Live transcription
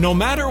No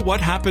matter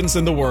what happens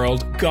in the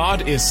world,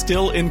 God is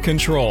still in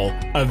control,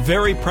 a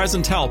very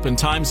present help in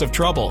times of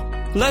trouble.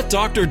 Let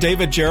Dr.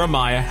 David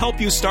Jeremiah help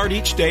you start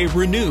each day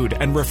renewed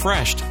and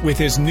refreshed with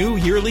his new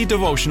yearly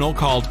devotional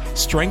called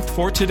Strength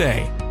for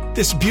Today.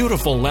 This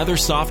beautiful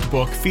leather-soft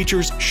book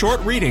features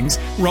short readings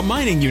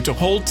reminding you to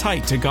hold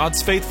tight to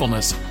God's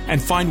faithfulness and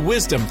find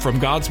wisdom from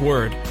God's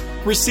Word.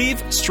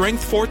 Receive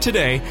Strength for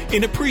Today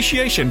in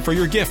appreciation for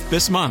your gift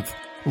this month.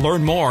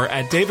 Learn more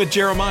at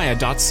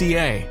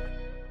davidjeremiah.ca.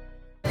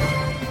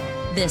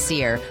 This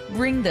year,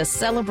 bring the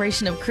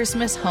celebration of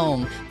Christmas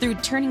home through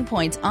Turning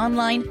Point's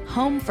online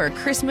Home for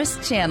Christmas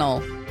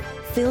channel.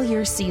 Fill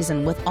your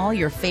season with all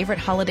your favorite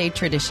holiday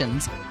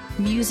traditions,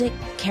 music,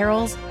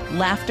 carols,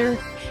 laughter,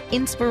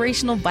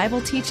 inspirational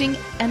Bible teaching,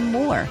 and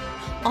more.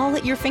 All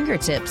at your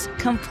fingertips,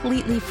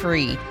 completely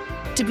free.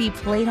 To be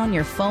played on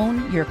your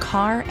phone, your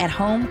car, at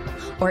home,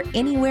 or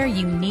anywhere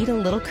you need a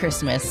little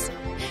Christmas.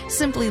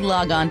 Simply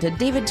log on to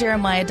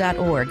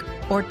davidjeremiah.org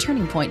or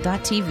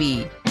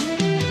turningpoint.tv.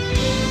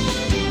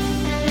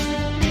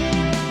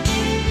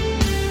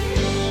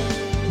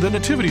 The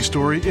Nativity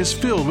story is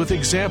filled with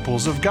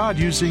examples of God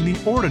using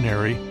the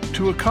ordinary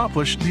to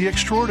accomplish the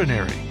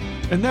extraordinary,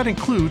 and that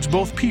includes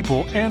both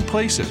people and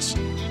places.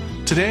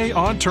 Today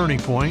on Turning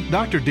Point,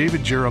 Dr.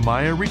 David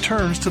Jeremiah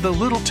returns to the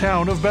little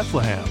town of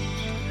Bethlehem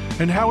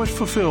and how it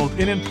fulfilled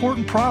an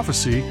important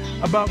prophecy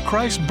about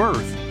Christ's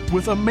birth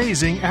with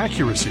amazing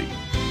accuracy.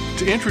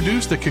 To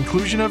introduce the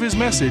conclusion of his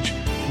message,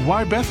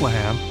 Why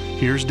Bethlehem?,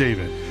 here's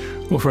David.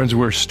 Well, friends,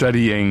 we're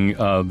studying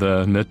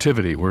the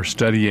Nativity. We're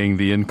studying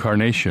the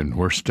Incarnation.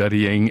 We're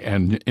studying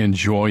and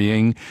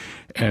enjoying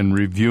and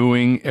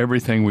reviewing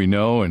everything we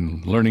know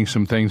and learning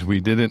some things we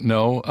didn't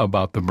know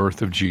about the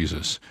birth of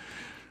Jesus.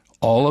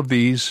 All of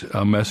these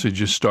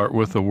messages start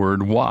with the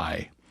word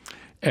why.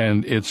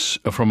 And it's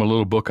from a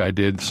little book I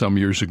did some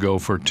years ago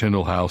for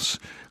Tyndale House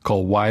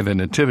called Why the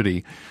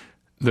Nativity.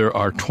 There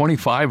are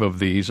 25 of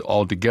these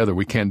altogether.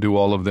 We can't do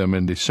all of them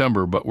in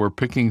December, but we're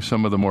picking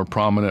some of the more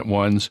prominent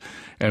ones,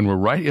 and we're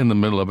right in the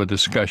middle of a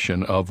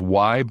discussion of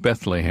why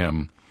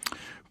Bethlehem.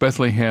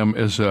 Bethlehem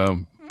is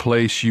a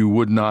place you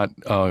would not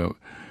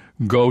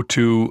go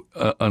to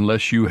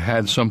unless you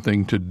had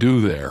something to do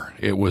there.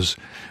 It was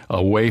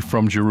away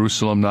from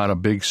Jerusalem, not a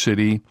big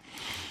city.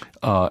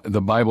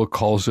 The Bible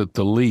calls it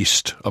the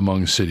least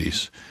among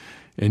cities.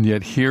 And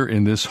yet here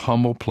in this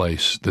humble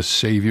place, the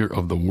Savior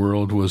of the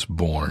world was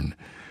born.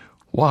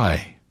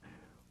 Why?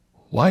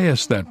 Why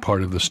is that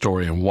part of the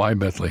story, and why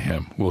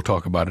Bethlehem? We'll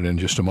talk about it in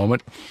just a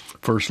moment.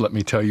 First, let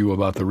me tell you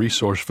about the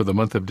resource for the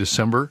month of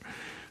December.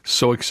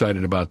 So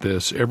excited about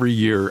this. Every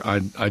year,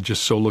 I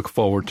just so look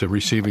forward to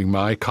receiving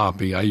my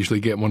copy. I usually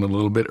get one a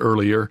little bit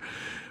earlier.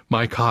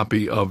 My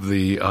copy of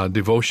the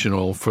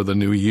devotional for the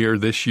new year.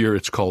 This year,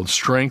 it's called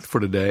Strength for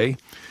Today.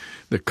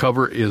 The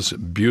cover is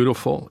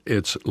beautiful.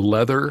 It's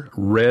leather,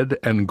 red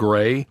and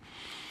gray,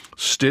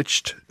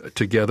 stitched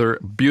together.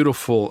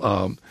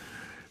 Beautiful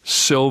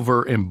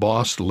silver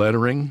embossed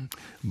lettering.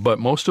 But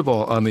most of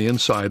all, on the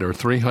inside are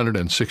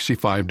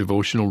 365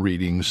 devotional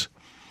readings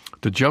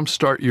to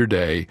jumpstart your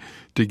day,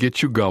 to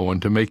get you going,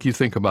 to make you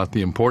think about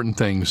the important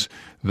things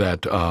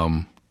that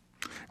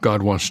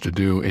God wants to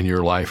do in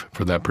your life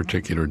for that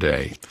particular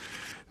day.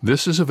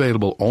 This is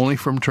available only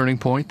from Turning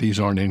Point. These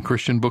aren't in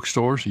Christian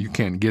bookstores. You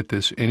can't get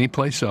this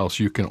anyplace else.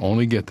 You can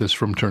only get this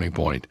from Turning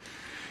Point.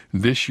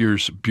 This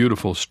year's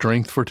beautiful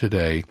Strength for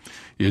Today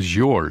is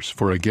yours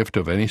for a gift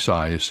of any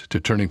size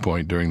to Turning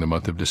Point during the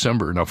month of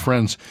December. Now,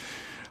 friends,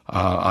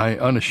 I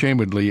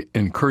unashamedly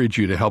encourage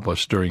you to help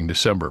us during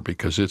December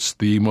because it's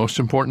the most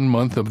important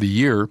month of the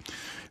year.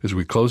 As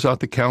we close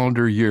out the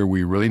calendar year,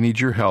 we really need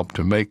your help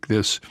to make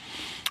this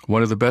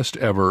one of the best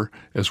ever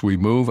as we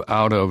move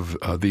out of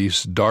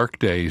these dark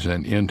days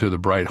and into the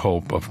bright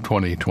hope of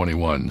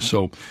 2021.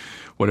 So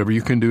whatever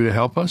you can do to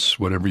help us,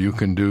 whatever you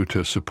can do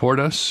to support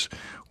us,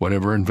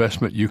 whatever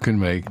investment you can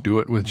make, do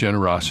it with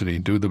generosity,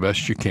 do the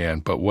best you can.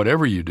 But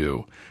whatever you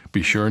do,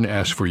 be sure and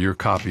ask for your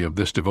copy of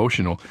this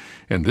devotional.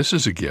 And this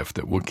is a gift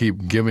that we'll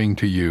keep giving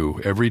to you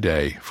every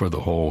day for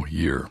the whole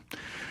year.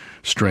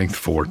 Strength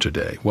for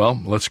Today.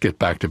 Well, let's get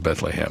back to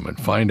Bethlehem and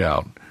find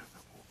out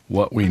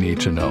what we need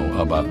to know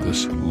about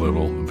this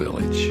little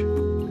village.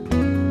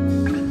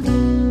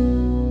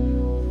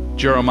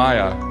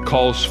 Jeremiah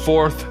calls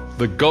forth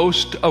the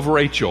ghost of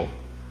Rachel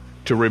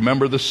to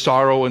remember the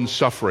sorrow and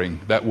suffering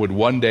that would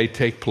one day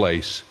take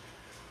place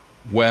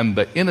when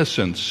the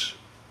innocents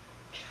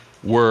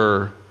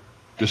were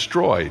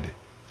destroyed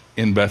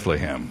in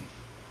Bethlehem.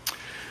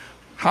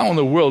 How in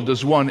the world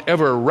does one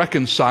ever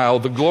reconcile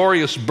the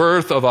glorious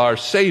birth of our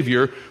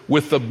Savior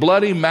with the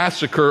bloody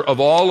massacre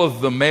of all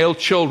of the male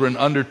children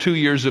under 2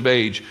 years of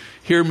age?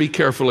 Hear me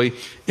carefully.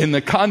 In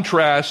the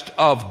contrast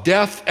of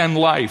death and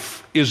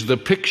life is the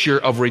picture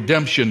of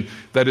redemption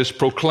that is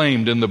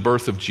proclaimed in the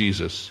birth of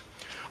Jesus.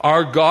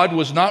 Our God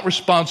was not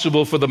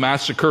responsible for the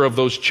massacre of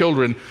those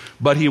children,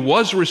 but he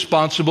was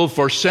responsible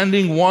for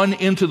sending one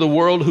into the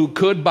world who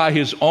could, by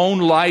his own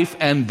life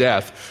and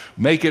death,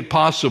 make it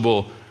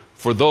possible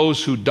for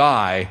those who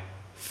die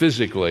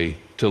physically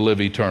to live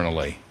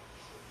eternally.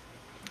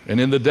 And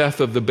in the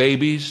death of the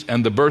babies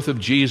and the birth of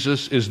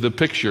Jesus is the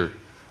picture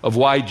of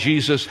why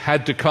Jesus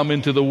had to come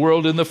into the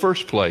world in the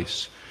first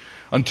place.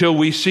 Until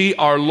we see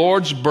our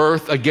Lord's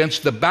birth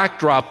against the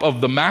backdrop of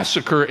the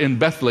massacre in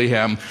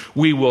Bethlehem,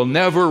 we will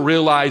never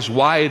realize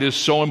why it is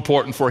so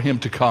important for him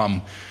to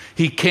come.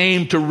 He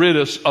came to rid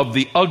us of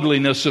the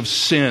ugliness of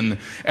sin,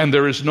 and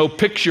there is no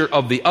picture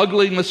of the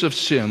ugliness of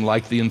sin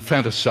like the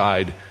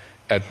infanticide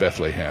at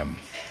Bethlehem.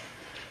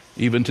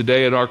 Even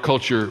today in our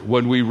culture,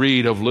 when we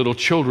read of little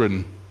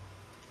children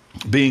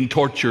being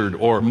tortured,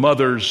 or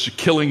mothers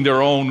killing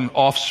their own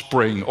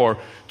offspring, or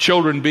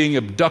children being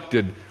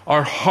abducted,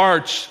 our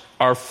hearts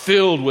are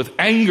filled with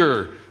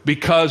anger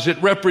because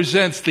it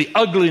represents the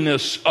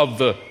ugliness of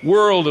the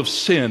world of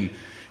sin.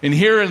 And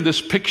here in this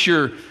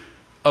picture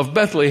of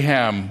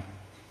Bethlehem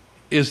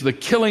is the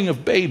killing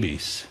of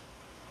babies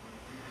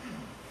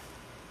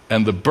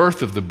and the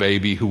birth of the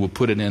baby who will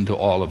put an end to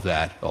all of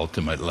that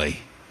ultimately.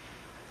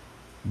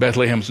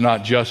 Bethlehem's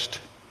not just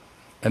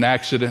an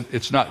accident.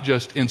 It's not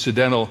just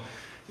incidental.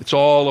 It's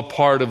all a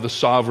part of the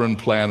sovereign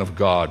plan of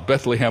God.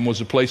 Bethlehem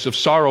was a place of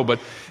sorrow, but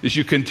as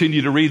you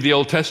continue to read the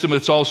Old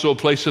Testament, it's also a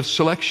place of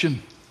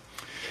selection.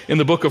 In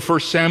the book of 1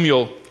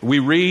 Samuel, we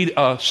read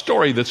a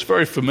story that's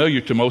very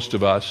familiar to most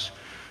of us.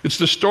 It's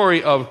the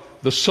story of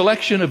the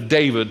selection of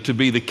David to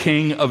be the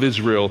king of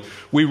Israel.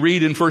 We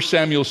read in 1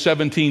 Samuel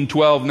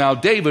 17:12, "Now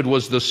David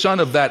was the son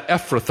of that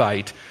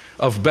Ephrathite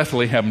of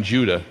Bethlehem,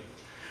 Judah,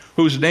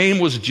 whose name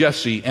was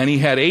Jesse, and he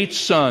had 8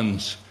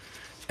 sons.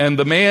 And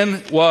the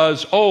man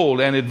was old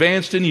and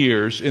advanced in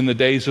years in the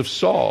days of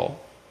Saul."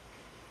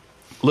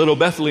 Little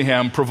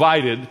Bethlehem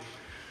provided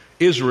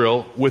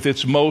Israel with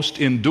its most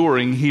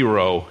enduring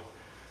hero.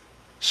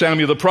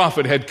 Samuel the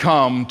prophet had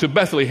come to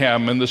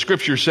Bethlehem, and the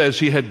scripture says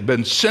he had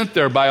been sent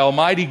there by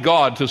Almighty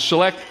God to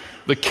select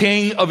the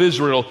king of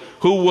Israel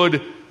who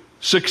would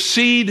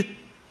succeed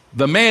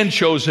the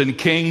man-chosen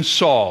king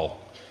Saul.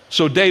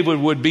 So David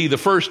would be the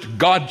first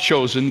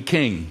God-chosen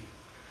king.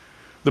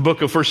 The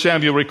book of 1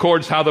 Samuel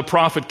records how the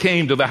prophet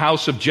came to the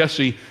house of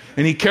Jesse,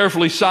 and he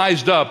carefully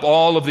sized up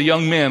all of the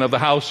young men of the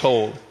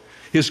household.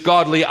 His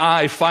godly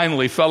eye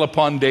finally fell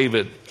upon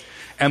David,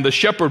 and the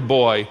shepherd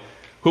boy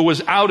who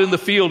was out in the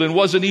field and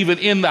wasn't even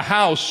in the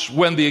house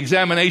when the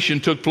examination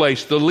took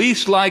place, the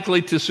least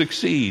likely to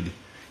succeed,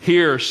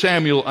 here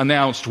Samuel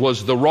announced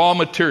was the raw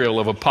material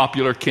of a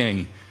popular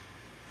king.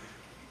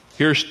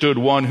 Here stood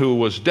one who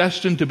was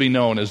destined to be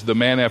known as the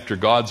man after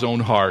God's own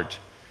heart.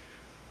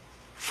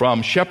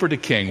 From shepherd to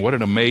king, what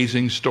an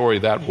amazing story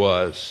that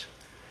was.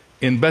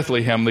 In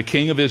Bethlehem, the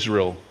king of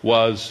Israel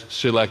was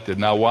selected.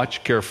 Now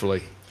watch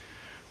carefully.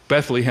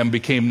 Bethlehem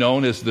became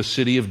known as the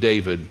city of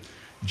David.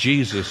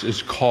 Jesus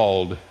is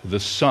called the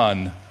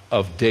Son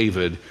of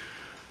David.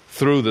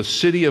 Through the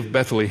city of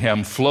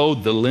Bethlehem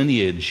flowed the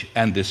lineage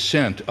and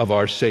descent of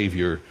our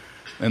Savior.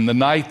 And the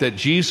night that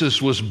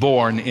Jesus was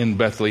born in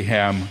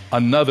Bethlehem,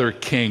 another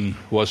king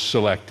was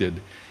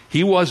selected.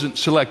 He wasn't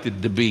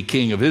selected to be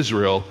king of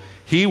Israel.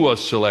 He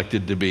was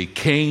selected to be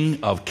King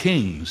of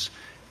Kings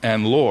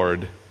and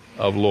Lord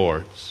of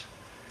Lords.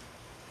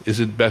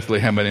 Isn't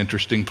Bethlehem an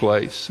interesting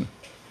place?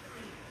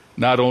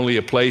 Not only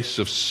a place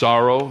of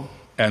sorrow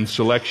and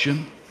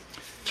selection,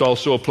 it's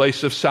also a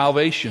place of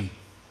salvation.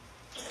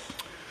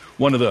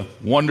 One of the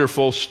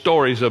wonderful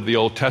stories of the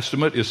Old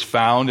Testament is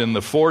found in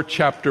the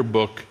 4-chapter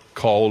book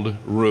called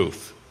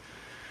Ruth.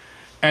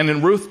 And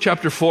in Ruth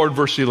chapter 4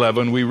 verse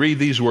 11, we read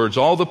these words,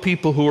 "All the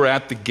people who were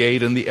at the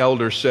gate and the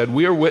elders said,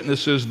 'We are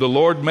witnesses, the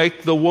Lord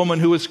make the woman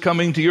who is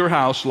coming to your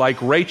house like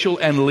Rachel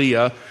and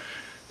Leah,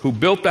 who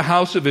built the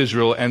house of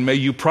Israel, and may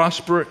you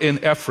prosper in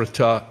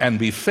Ephratah and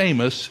be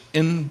famous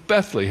in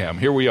Bethlehem.'"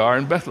 Here we are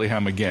in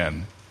Bethlehem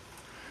again.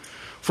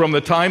 From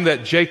the time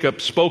that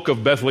Jacob spoke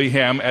of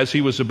Bethlehem as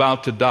he was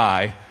about to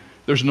die,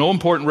 there's no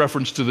important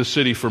reference to the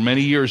city for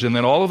many years, and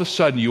then all of a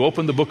sudden you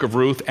open the book of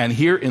Ruth, and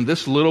here in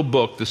this little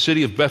book, the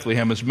city of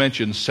Bethlehem is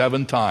mentioned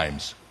 7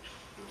 times.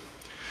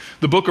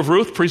 The book of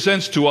Ruth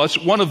presents to us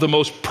one of the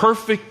most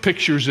perfect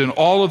pictures in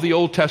all of the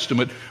Old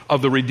Testament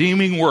of the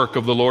redeeming work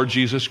of the Lord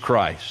Jesus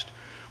Christ.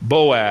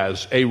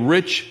 Boaz, a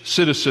rich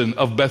citizen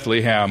of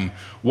Bethlehem,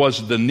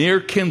 was the near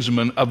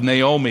kinsman of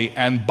Naomi,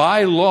 and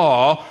by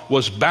law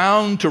was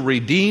bound to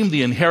redeem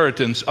the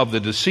inheritance of the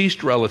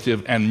deceased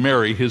relative and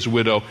marry his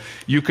widow.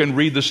 You can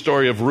read the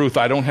story of Ruth.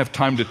 I don't have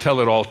time to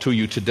tell it all to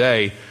you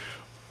today,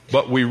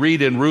 but we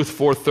read in Ruth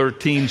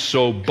 4:13,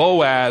 "So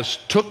Boaz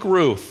took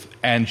Ruth,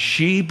 and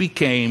she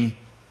became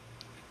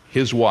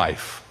his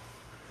wife."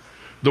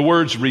 The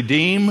words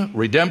redeem,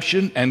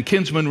 redemption, and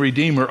kinsman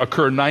redeemer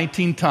occur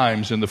 19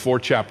 times in the 4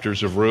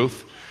 chapters of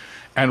Ruth.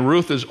 And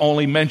Ruth is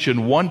only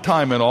mentioned 1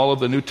 time in all of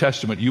the New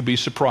Testament. You'd be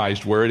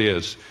surprised where it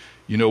is.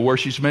 You know where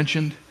she's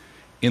mentioned?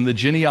 In the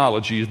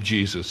genealogy of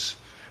Jesus.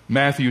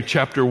 Matthew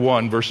chapter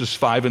 1, verses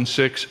 5 and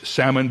 6.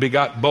 Salmon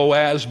begot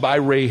Boaz by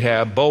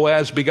Rahab.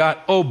 Boaz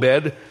begot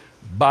Obed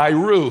by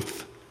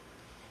Ruth.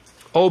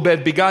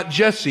 Obed begot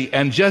Jesse,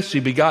 and Jesse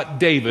begot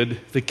David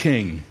the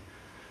king.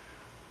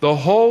 The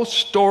whole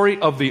story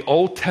of the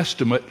Old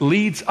Testament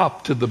leads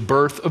up to the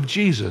birth of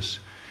Jesus.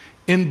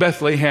 In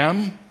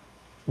Bethlehem,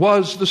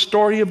 was the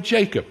story of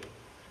Jacob.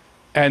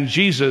 And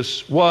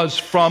Jesus was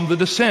from the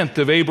descent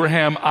of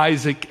Abraham,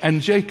 Isaac,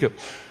 and Jacob.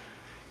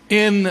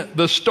 In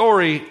the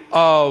story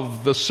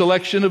of the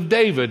selection of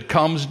David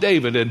comes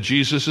David, and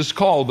Jesus is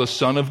called the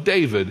son of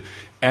David.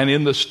 And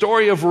in the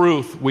story of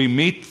Ruth, we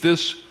meet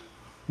this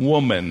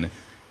woman.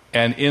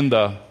 And in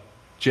the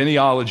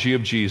genealogy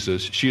of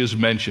Jesus, she is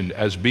mentioned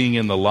as being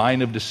in the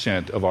line of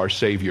descent of our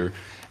Savior.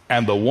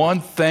 And the one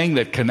thing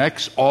that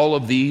connects all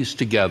of these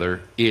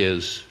together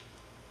is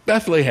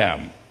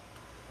Bethlehem.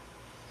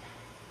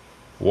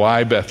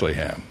 Why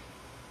Bethlehem?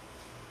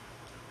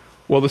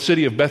 Well, the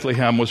city of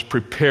Bethlehem was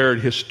prepared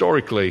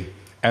historically,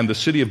 and the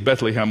city of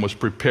Bethlehem was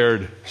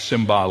prepared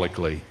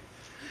symbolically.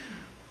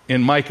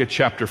 In Micah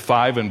chapter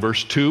 5 and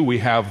verse 2, we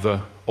have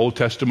the Old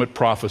Testament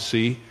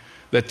prophecy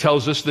that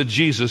tells us that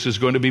Jesus is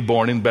going to be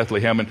born in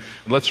Bethlehem. And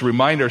let's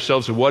remind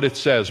ourselves of what it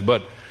says.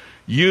 But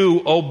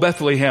you, O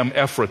Bethlehem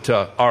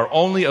Ephratah, are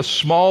only a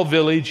small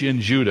village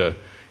in Judah,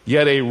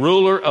 yet a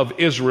ruler of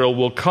Israel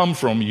will come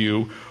from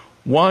you,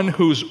 one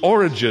whose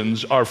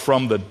origins are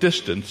from the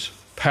distance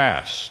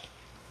past.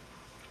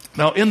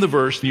 Now, in the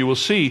verse, you will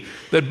see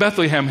that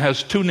Bethlehem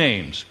has two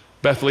names,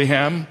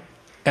 Bethlehem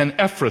and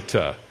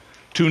Ephratah.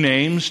 Two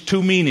names,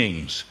 two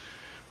meanings.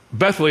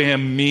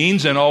 Bethlehem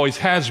means, and always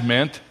has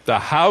meant, the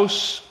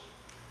house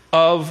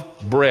of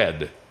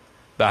bread.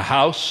 The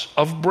house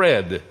of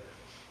bread.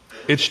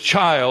 Its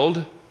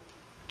child,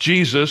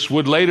 Jesus,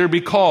 would later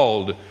be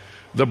called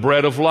the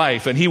bread of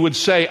life. And he would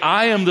say,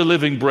 I am the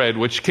living bread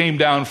which came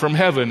down from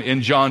heaven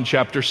in John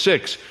chapter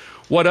 6.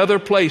 What other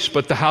place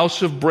but the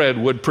house of bread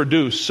would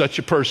produce such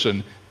a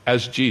person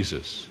as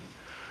Jesus?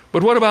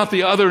 But what about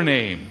the other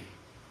name?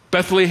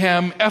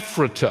 Bethlehem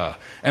Ephratah.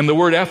 And the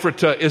word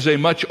Ephratah is a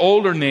much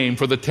older name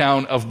for the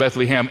town of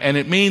Bethlehem, and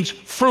it means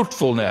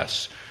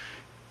fruitfulness.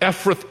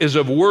 Ephrath is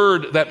a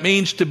word that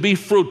means to be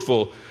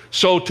fruitful.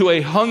 So to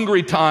a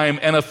hungry time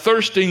and a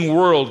thirsting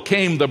world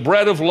came the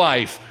bread of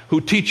life, who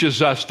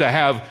teaches us to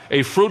have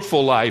a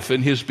fruitful life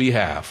in his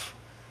behalf.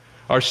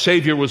 Our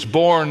Savior was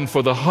born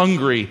for the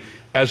hungry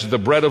as the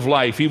bread of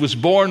life. He was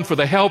born for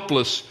the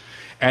helpless,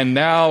 and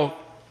now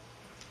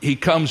he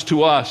comes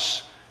to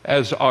us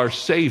as our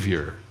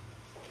Savior.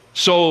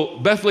 So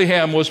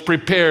Bethlehem was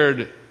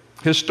prepared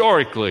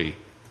historically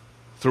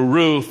through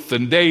Ruth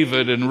and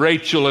David and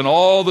Rachel and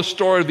all the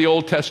story of the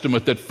Old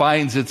Testament that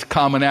finds its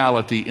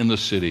commonality in the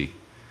city.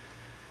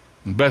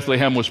 And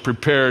Bethlehem was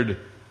prepared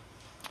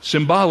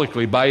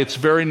symbolically by its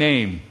very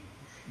name,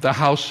 the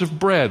house of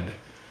bread.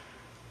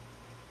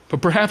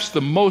 But perhaps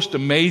the most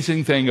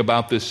amazing thing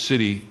about this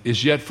city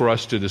is yet for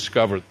us to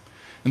discover,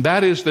 and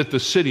that is that the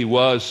city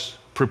was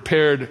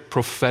prepared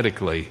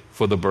prophetically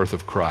for the birth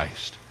of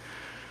Christ.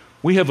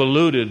 We have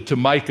alluded to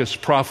Micah's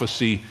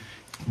prophecy,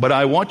 but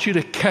I want you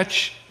to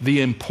catch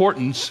the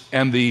importance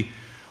and the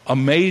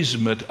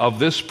amazement of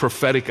this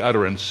prophetic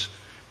utterance,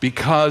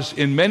 because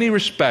in many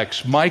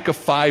respects, Micah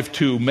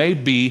 5:2 may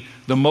be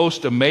the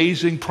most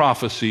amazing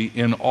prophecy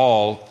in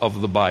all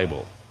of the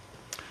Bible.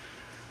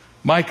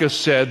 Micah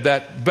said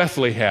that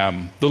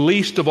Bethlehem, the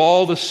least of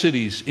all the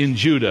cities in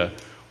Judah,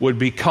 would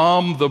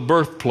become the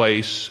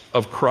birthplace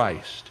of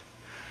Christ.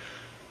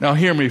 Now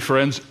hear me,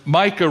 friends.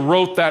 Micah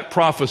wrote that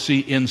prophecy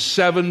in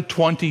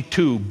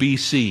 722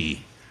 BC.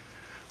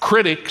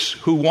 Critics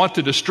who want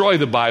to destroy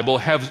the Bible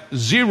have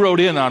zeroed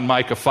in on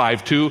Micah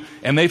 5:2,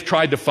 and they've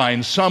tried to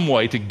find some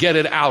way to get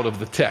it out of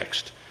the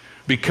text,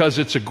 because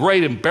it's a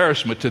great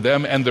embarrassment to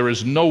them and there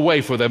is no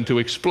way for them to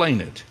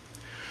explain it.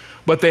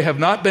 But they have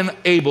not been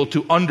able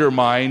to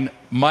undermine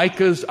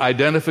Micah's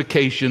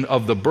identification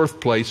of the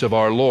birthplace of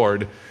our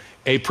Lord,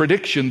 a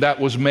prediction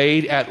that was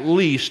made at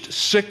least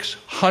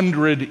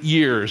 600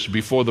 years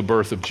before the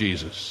birth of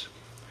Jesus.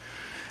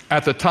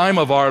 At the time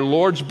of our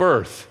Lord's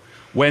birth,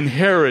 when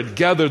Herod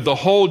gathered the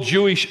whole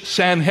Jewish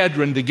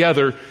Sanhedrin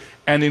together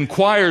and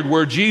inquired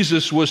where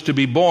Jesus was to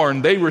be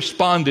born, they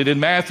responded in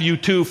Matthew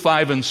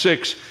 2:5 and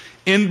 6,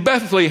 "In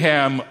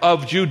Bethlehem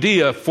of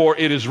Judea, for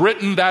it is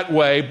written that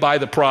way by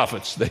the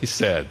prophets," they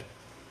said.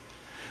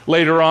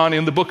 Later on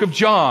in the book of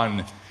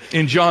John,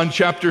 in John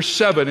chapter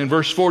 7 and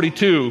verse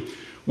 42,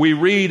 we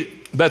read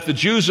that the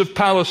Jews of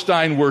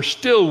Palestine were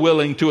still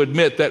willing to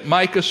admit that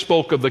Micah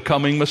spoke of the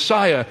coming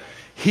Messiah.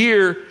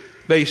 Here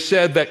they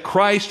said that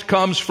Christ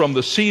comes from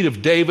the seed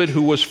of David,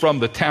 who was from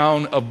the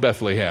town of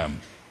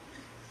Bethlehem.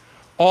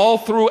 All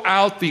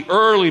throughout the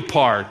early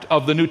part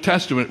of the New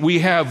Testament, we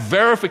have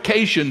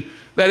verification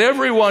that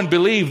everyone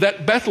believed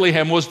that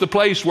Bethlehem was the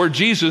place where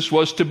Jesus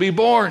was to be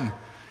born,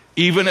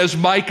 even as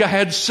Micah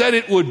had said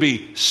it would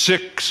be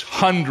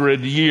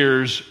 600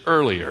 years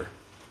earlier.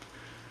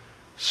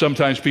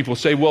 Sometimes people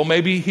say, well,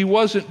 maybe he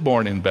wasn't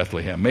born in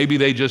Bethlehem. Maybe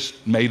they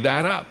just made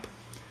that up.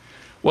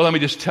 Well, let me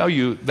just tell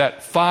you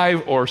that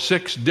 5 or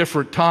 6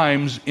 different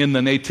times in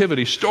the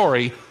nativity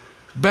story,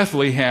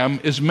 Bethlehem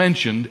is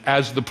mentioned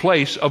as the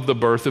place of the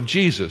birth of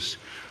Jesus.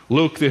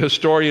 Luke, the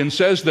historian,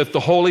 says that the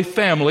Holy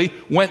Family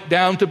went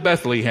down to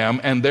Bethlehem,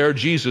 and there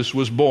Jesus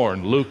was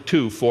born. Luke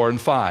 2:4 and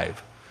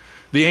 5.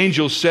 The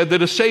angels said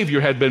that a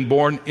Savior had been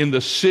born in the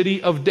city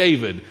of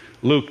David.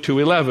 Luke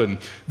 2:11.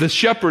 The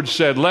shepherds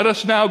said, "Let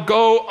us now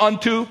go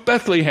unto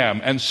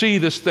Bethlehem and see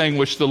this thing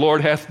which the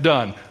Lord hath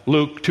done."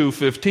 Luke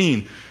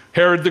 2:15.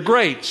 Herod the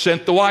Great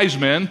sent the wise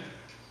men,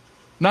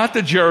 not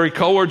to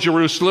Jericho or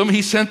Jerusalem.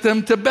 He sent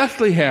them to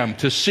Bethlehem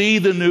to see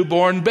the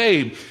newborn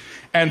babe.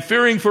 And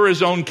fearing for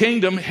his own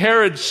kingdom,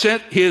 Herod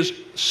sent his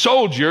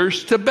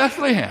soldiers to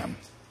Bethlehem.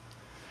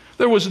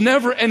 There was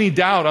never any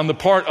doubt on the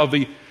part of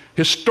the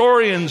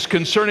historians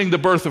concerning the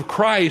birth of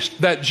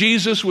Christ that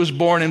Jesus was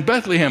born in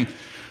Bethlehem.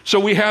 So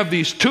we have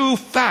these two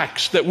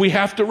facts that we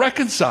have to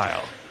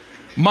reconcile.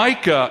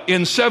 Micah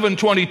in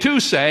 7:22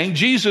 saying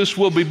Jesus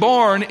will be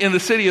born in the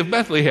city of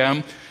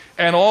Bethlehem,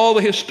 and all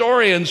the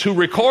historians who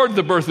record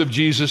the birth of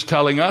Jesus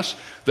telling us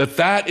that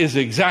that is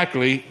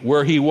exactly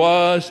where he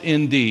was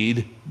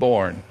indeed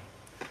born.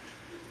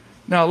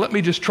 Now let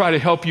me just try to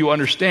help you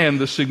understand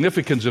the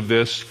significance of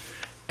this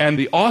and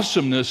the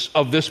awesomeness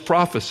of this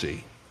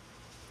prophecy.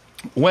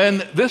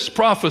 When this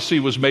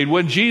prophecy was made,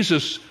 when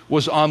Jesus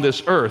was on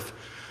this earth,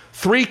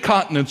 3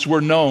 continents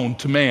were known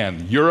to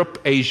man: Europe,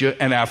 Asia,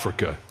 and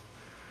Africa.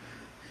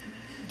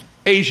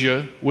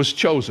 Asia was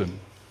chosen.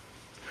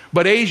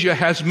 But Asia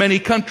has many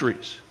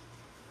countries.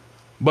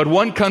 But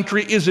one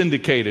country is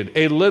indicated,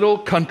 a little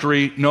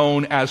country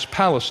known as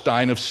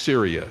Palestine of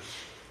Syria.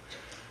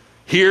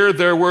 Here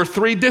there were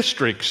 3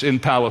 districts in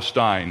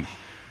Palestine: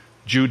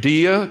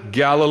 Judea,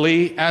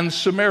 Galilee, and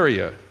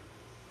Samaria.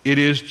 It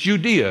is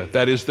Judea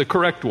that is the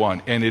correct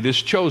one, and it is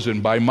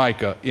chosen by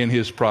Micah in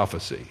his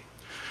prophecy.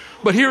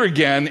 But here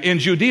again, in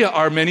Judea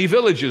are many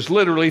villages,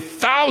 literally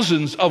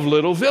thousands of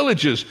little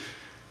villages.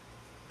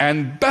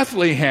 And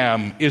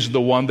Bethlehem is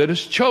the one that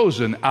is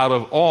chosen out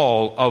of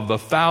all of the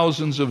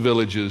thousands of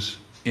villages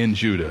in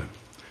Judah.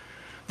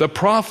 The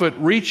prophet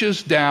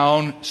reaches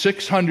down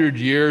 600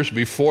 years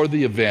before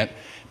the event,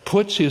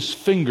 puts his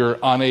finger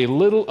on a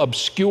little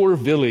obscure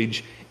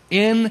village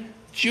in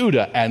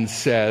Judah and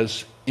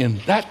says,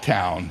 in that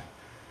town,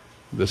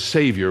 the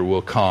Savior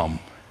will come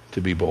to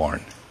be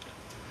born.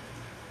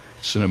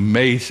 It's an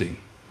amazing,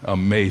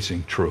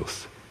 amazing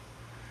truth.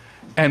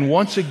 And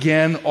once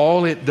again,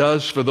 all it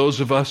does for those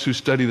of us who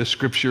study the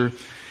Scripture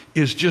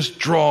is just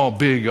draw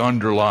big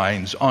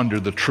underlines under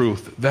the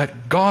truth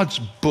that God's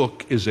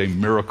book is a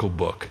miracle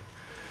book.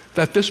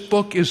 That this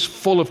book is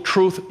full of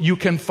truth you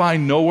can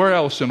find nowhere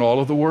else in all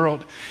of the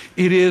world.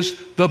 It is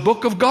the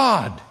book of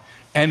God.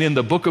 And in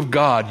the book of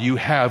God, you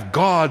have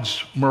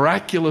God's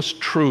miraculous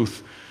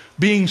truth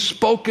being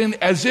spoken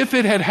as if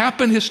it had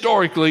happened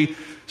historically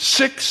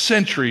 6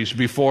 centuries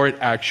before it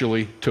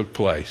actually took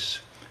place.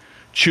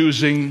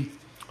 Choosing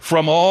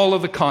from all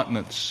of the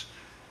continents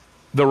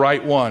the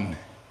right one,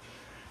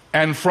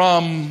 and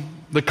from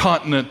the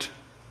continent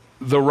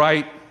the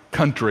right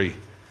country,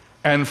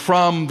 and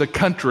from the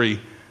country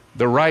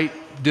the right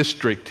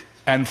district,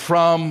 and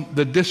from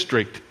the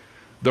district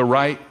the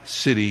right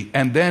city.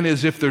 And then,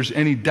 as if there's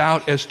any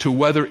doubt as to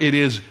whether it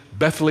is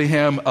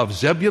Bethlehem of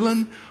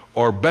Zebulun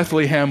or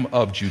Bethlehem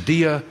of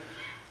Judea,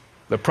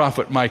 the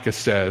prophet Micah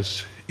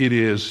says it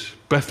is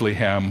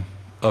Bethlehem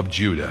of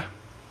Judah.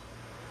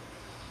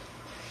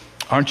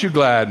 Aren't you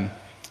glad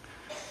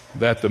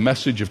that the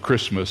message of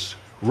Christmas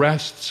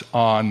rests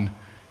on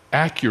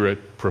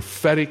accurate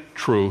prophetic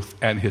truth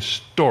and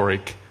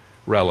historic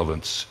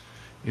relevance?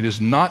 It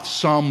is not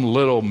some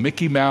little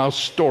Mickey Mouse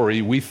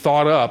story we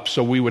thought up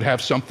so we would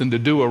have something to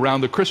do around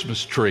the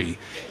Christmas tree.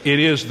 It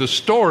is the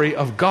story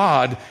of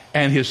God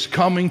and his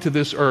coming to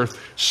this earth,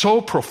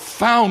 so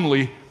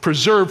profoundly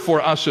preserved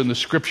for us in the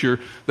Scripture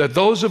that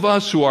those of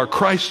us who are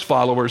Christ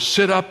followers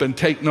sit up and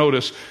take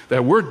notice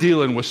that we're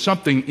dealing with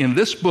something in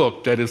this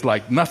book that is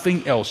like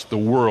nothing else the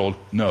world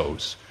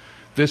knows.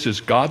 This is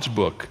God's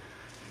book.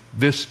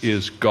 This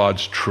is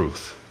God's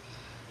truth.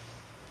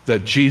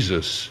 That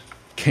Jesus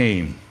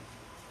came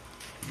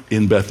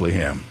in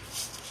Bethlehem.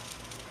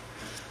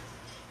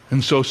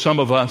 And so some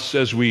of us,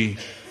 as we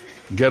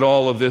get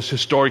all of this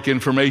historic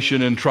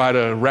information and try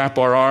to wrap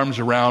our arms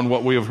around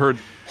what we have heard,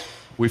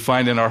 we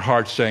find in our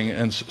hearts saying,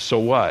 and so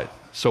what?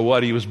 So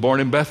what? He was born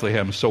in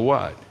Bethlehem, so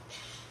what?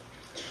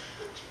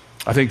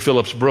 I think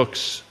Phillips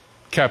Brooks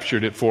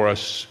captured it for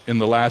us in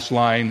the last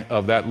line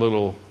of that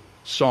little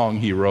song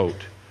he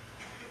wrote.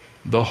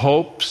 The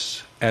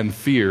hopes and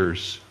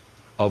fears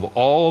of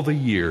all the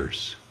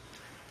years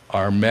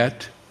are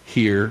met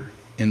here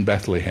in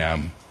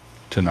Bethlehem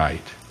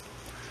tonight.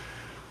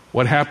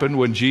 What happened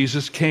when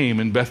Jesus came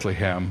in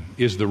Bethlehem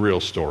is the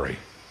real story.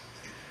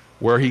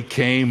 Where he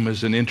came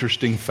is an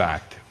interesting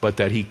fact, but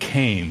that he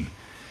came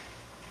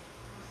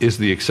is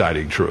the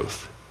exciting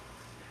truth.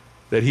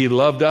 That he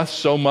loved us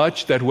so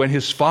much that when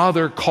his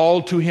Father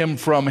called to him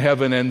from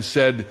heaven and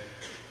said,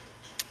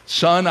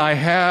 "Son, I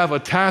have a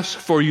task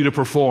for you to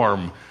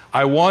perform.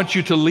 I want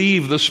you to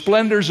leave the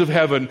splendors of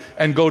heaven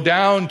and go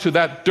down to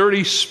that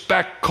dirty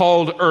speck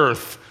called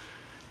earth.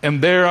 And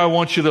there I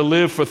want you to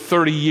live for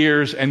 30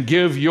 years and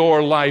give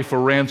your life a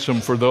ransom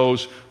for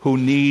those who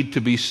need to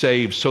be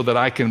saved so that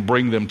I can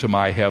bring them to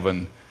my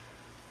heaven."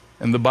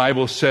 And the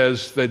Bible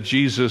says that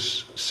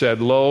Jesus said,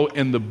 "Lo,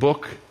 in the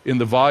book, in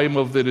the volume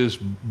of his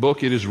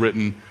book, it is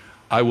written,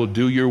 I will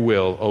do your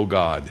will, O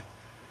God.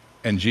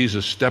 And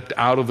Jesus stepped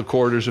out of the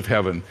corridors of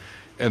heaven.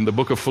 And the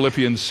book of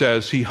Philippians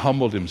says he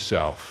humbled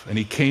himself, and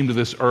he came to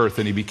this earth,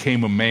 and he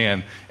became a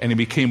man, and he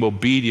became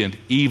obedient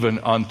even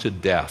unto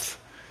death.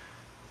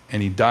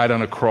 And he died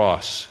on a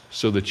cross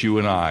so that you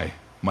and I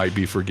might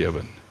be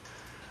forgiven.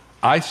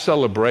 I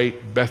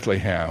celebrate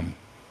Bethlehem,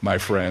 my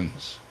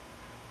friends,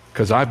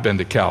 because I've been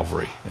to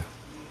Calvary.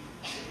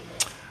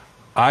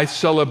 I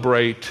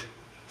celebrate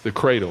the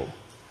cradle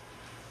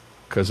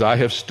because I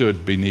have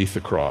stood beneath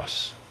the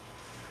cross.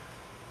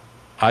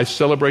 I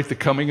celebrate the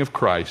coming of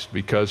Christ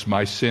because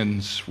my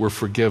sins were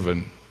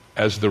forgiven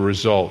as the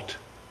result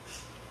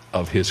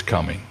of his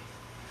coming.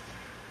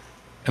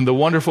 And the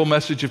wonderful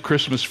message of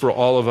Christmas for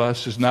all of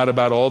us is not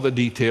about all the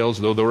details,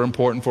 though they're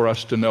important for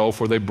us to know,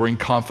 for they bring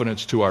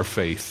confidence to our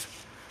faith.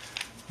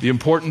 The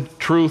important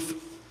truth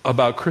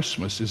about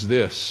Christmas is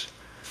this: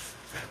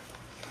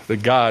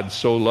 that God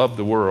so loved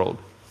the world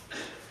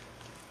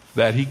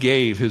that he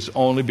gave his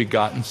only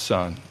begotten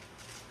Son,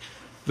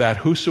 that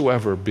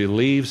whosoever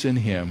believes in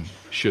him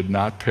should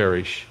not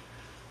perish,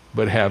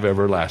 but have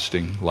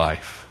everlasting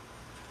life.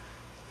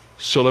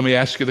 So let me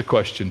ask you the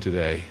question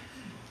today.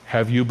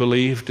 Have you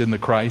believed in the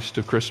Christ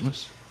of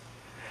Christmas?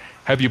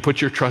 Have you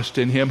put your trust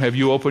in him? Have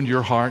you opened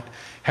your heart?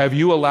 Have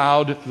you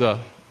allowed the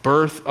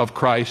birth of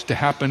Christ to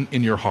happen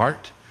in your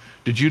heart?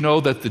 Did you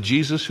know that the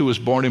Jesus who was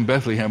born in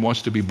Bethlehem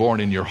wants to be born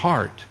in your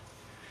heart?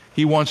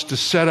 He wants to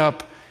set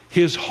up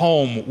his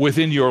home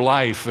within your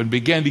life and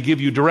begin to give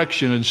you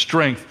direction and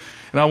strength.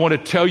 And I want to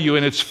tell you,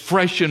 and it's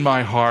fresh in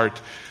my heart,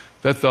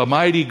 that the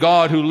mighty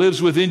God who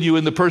lives within you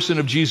in the person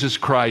of Jesus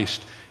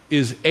Christ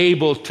is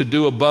able to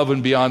do above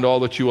and beyond all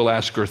that you will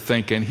ask or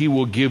think. And he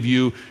will give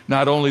you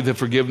not only the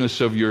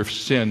forgiveness of your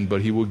sin,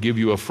 but he will give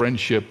you a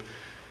friendship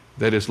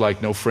that is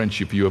like no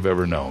friendship you have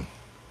ever known.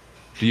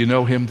 Do you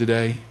know him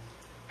today?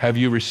 Have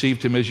you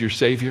received him as your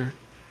Savior?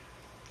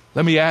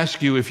 Let me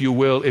ask you, if you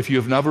will, if you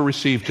have never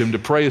received him, to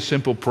pray a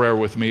simple prayer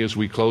with me as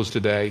we close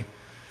today.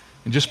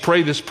 And just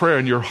pray this prayer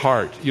in your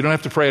heart. You don't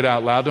have to pray it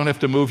out loud. Don't have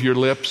to move your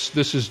lips.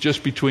 This is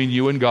just between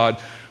you and God.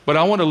 But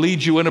I want to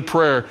lead you in a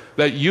prayer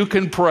that you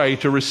can pray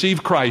to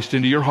receive Christ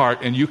into your heart,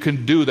 and you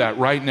can do that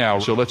right now.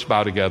 So let's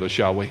bow together,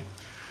 shall we?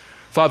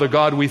 Father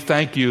God, we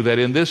thank you that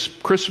in this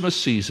Christmas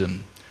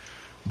season,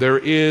 there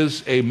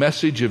is a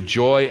message of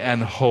joy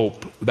and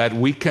hope that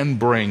we can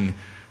bring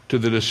to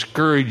the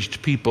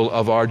discouraged people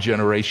of our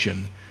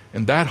generation.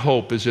 And that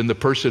hope is in the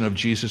person of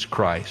Jesus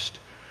Christ.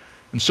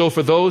 And so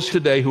for those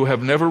today who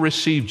have never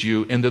received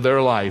you into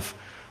their life,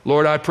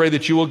 Lord, I pray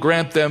that you will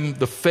grant them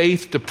the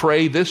faith to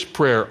pray this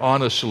prayer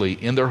honestly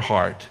in their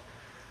heart.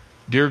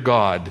 Dear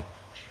God,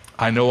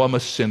 I know I'm a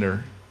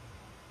sinner,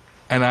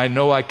 and I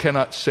know I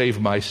cannot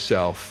save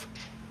myself.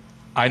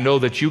 I know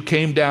that you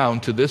came down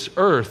to this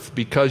earth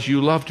because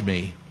you loved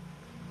me,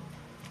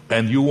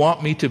 and you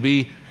want me to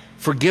be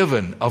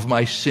forgiven of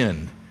my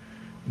sin.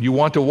 You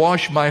want to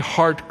wash my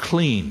heart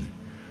clean.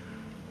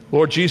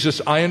 Lord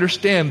Jesus, I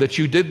understand that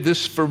you did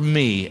this for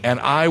me, and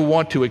I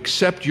want to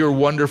accept your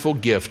wonderful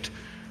gift,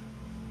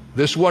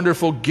 this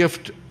wonderful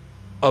gift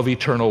of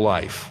eternal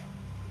life.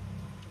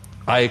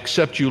 I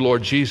accept you,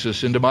 Lord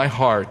Jesus, into my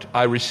heart.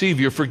 I receive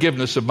your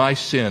forgiveness of my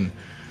sin.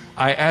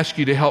 I ask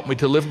you to help me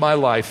to live my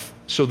life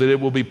so that it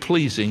will be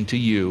pleasing to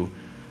you.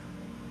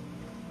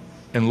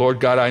 And Lord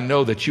God, I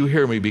know that you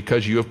hear me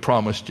because you have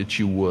promised that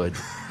you would.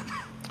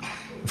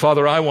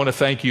 Father, I want to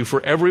thank you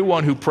for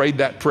everyone who prayed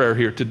that prayer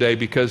here today,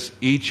 because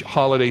each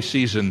holiday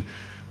season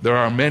there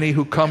are many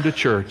who come to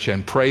church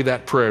and pray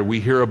that prayer.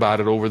 We hear about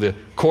it over the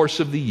course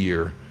of the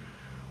year.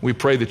 We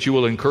pray that you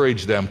will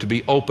encourage them to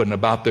be open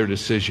about their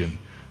decision,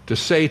 to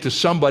say to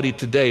somebody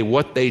today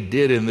what they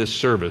did in this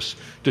service,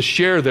 to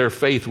share their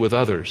faith with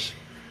others,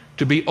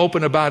 to be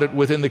open about it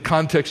within the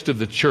context of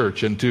the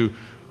church, and to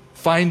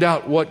find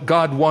out what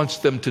God wants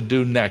them to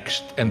do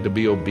next and to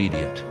be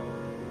obedient.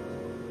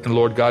 And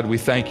Lord God, we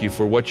thank you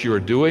for what you are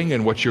doing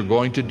and what you're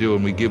going to do,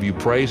 and we give you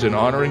praise and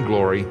honor and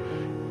glory.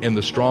 In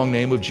the strong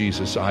name of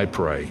Jesus, I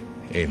pray.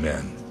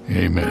 Amen.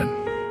 Amen.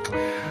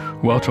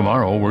 Well,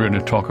 tomorrow we're going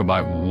to talk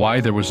about why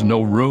there was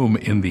no room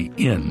in the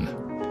inn.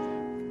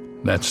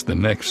 That's the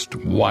next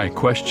why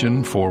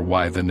question for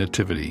Why the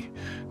Nativity,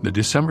 the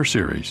December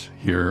series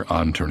here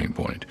on Turning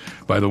Point.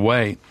 By the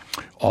way,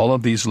 all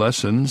of these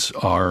lessons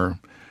are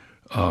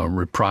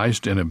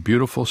reprised in a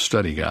beautiful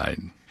study guide.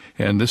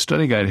 And this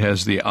study guide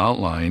has the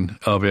outline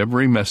of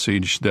every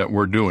message that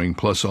we're doing,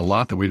 plus a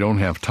lot that we don't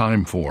have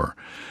time for.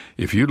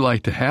 If you'd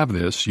like to have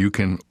this, you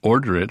can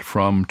order it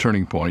from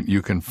Turning Point.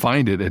 You can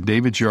find it at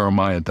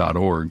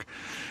davidjeremiah.org.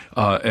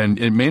 And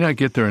it may not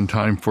get there in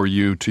time for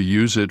you to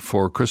use it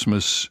for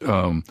Christmas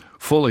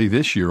fully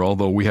this year,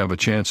 although we have a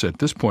chance at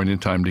this point in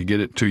time to get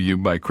it to you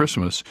by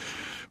Christmas.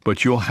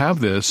 But you'll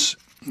have this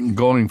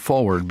going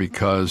forward,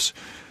 because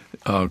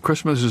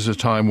Christmas is a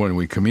time when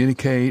we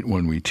communicate,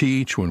 when we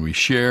teach, when we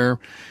share,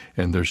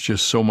 and there's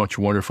just so much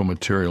wonderful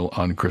material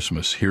on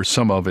Christmas. Here's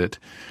some of it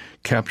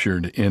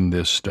captured in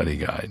this study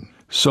guide.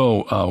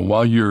 So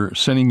while you're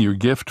sending your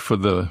gift for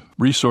the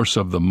resource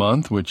of the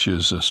month, which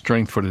is a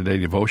Strength for Today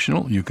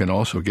devotional, you can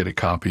also get a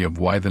copy of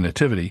Why the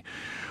Nativity,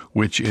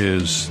 which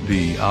is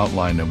the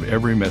outline of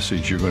every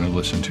message you're going to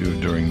listen to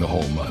during the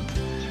whole month.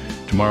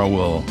 Tomorrow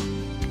we'll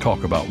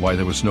talk about why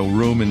there was no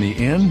room in the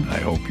inn. I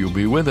hope you'll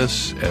be with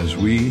us as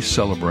we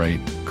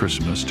celebrate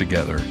Christmas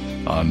together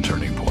on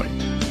Turning Point.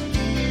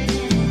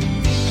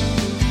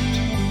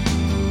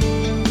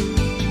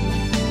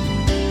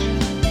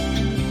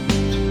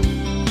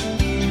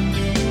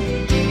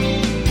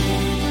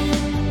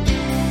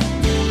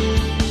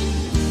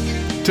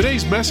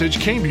 Today's message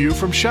came to you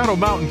from Shadow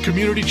Mountain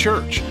Community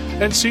Church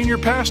and Senior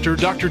Pastor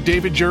Dr.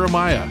 David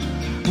Jeremiah.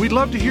 We'd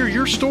love to hear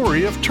your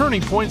story of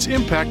Turning Point's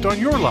impact on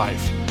your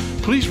life.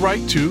 Please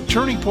write to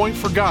Turning Point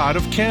for God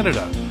of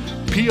Canada,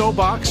 P.O.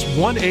 Box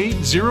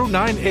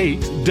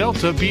 18098,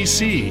 Delta,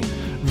 BC,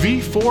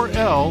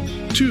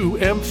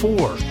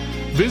 V4L2M4.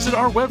 Visit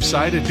our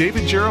website at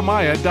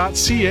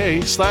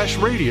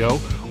davidjeremiah.ca/radio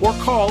or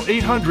call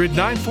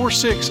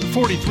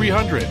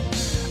 800-946-4300.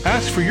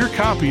 Ask for your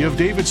copy of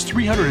David's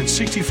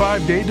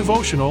 365-day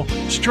devotional,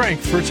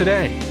 Strength for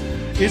Today.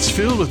 It's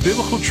filled with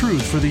biblical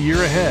truth for the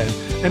year ahead,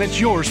 and it's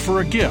yours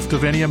for a gift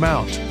of any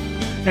amount.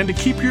 And to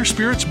keep your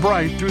spirits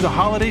bright through the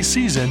holiday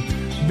season,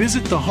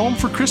 visit the Home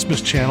for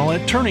Christmas channel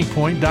at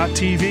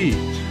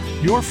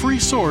turningpoint.tv, your free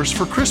source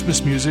for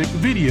Christmas music,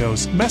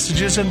 videos,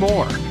 messages, and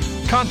more.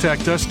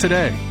 Contact us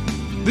today.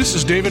 This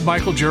is David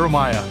Michael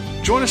Jeremiah.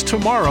 Join us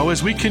tomorrow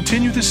as we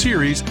continue the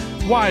series,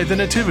 Why the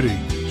Nativity,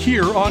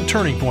 here on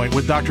Turning Point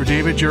with Dr.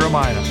 David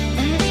Jeremiah.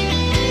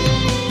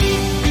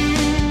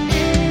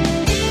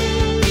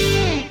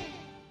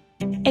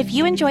 If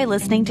you enjoy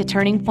listening to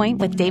Turning Point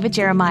with David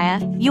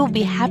Jeremiah, you will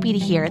be happy to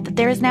hear that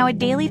there is now a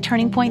daily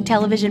Turning Point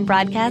television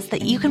broadcast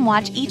that you can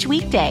watch each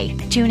weekday.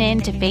 Tune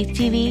in to Faith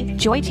TV,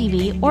 Joy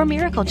TV, or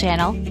Miracle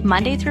Channel,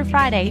 Monday through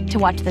Friday, to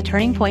watch the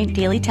Turning Point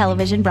daily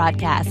television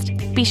broadcast.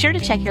 Be sure to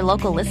check your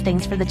local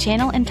listings for the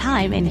channel and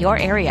time in your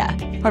area,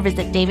 or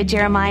visit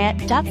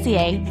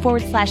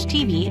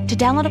davidjeremiah.ca/TV to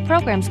download a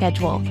program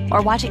schedule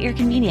or watch at your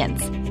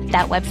convenience.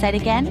 That website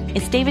again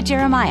is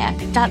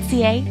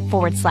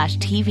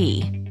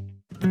davidjeremiah.ca/TV.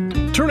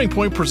 Turning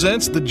Point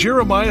presents the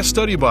Jeremiah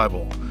Study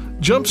Bible.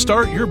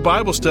 Jumpstart your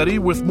Bible study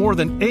with more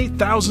than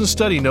 8,000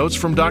 study notes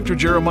from Dr.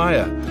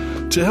 Jeremiah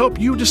to help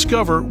you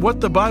discover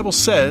what the Bible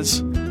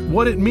says,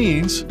 what it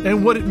means,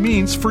 and what it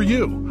means for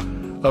you.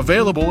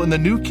 Available in the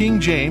New King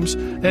James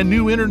and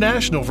New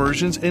International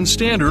versions in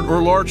standard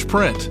or large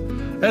print,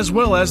 as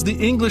well as the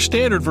English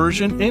Standard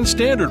Version in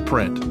standard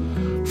print.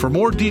 For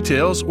more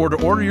details or to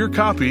order your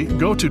copy,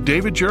 go to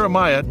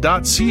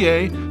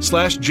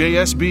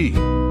davidjeremiah.ca/JSB.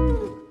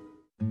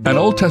 An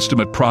Old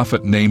Testament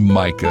prophet named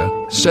Micah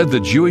said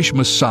the Jewish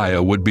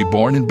Messiah would be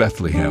born in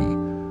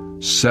Bethlehem.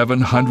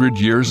 700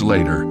 years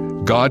later,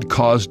 God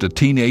caused a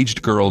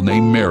teenaged girl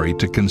named Mary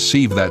to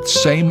conceive that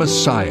same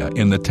Messiah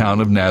in the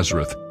town of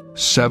Nazareth,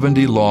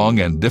 70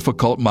 long and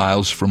difficult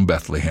miles from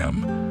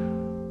Bethlehem.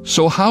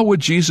 So how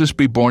would Jesus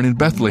be born in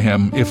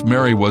Bethlehem if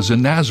Mary was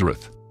in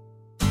Nazareth?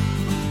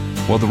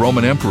 Well, the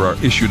Roman emperor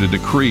issued a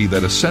decree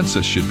that a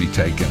census should be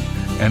taken,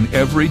 and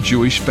every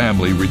Jewish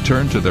family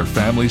returned to their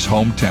family's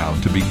hometown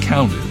to be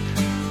counted,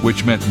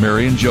 which meant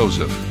Mary and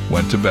Joseph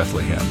went to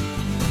Bethlehem.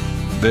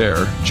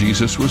 There,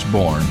 Jesus was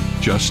born,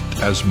 just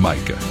as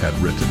Micah had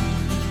written.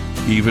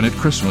 Even at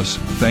Christmas,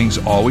 things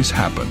always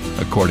happen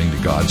according to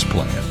God's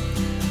plan.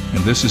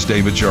 And this is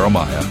David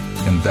Jeremiah,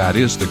 and that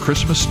is the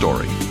Christmas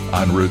story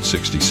on Route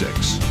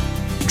 66.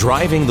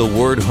 Driving the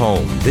word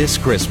home this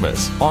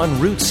Christmas on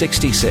Route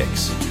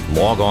 66.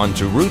 Log on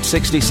to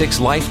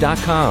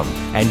Route66Life.com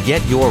and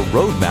get your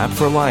roadmap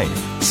for life.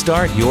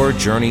 Start your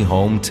journey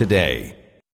home today.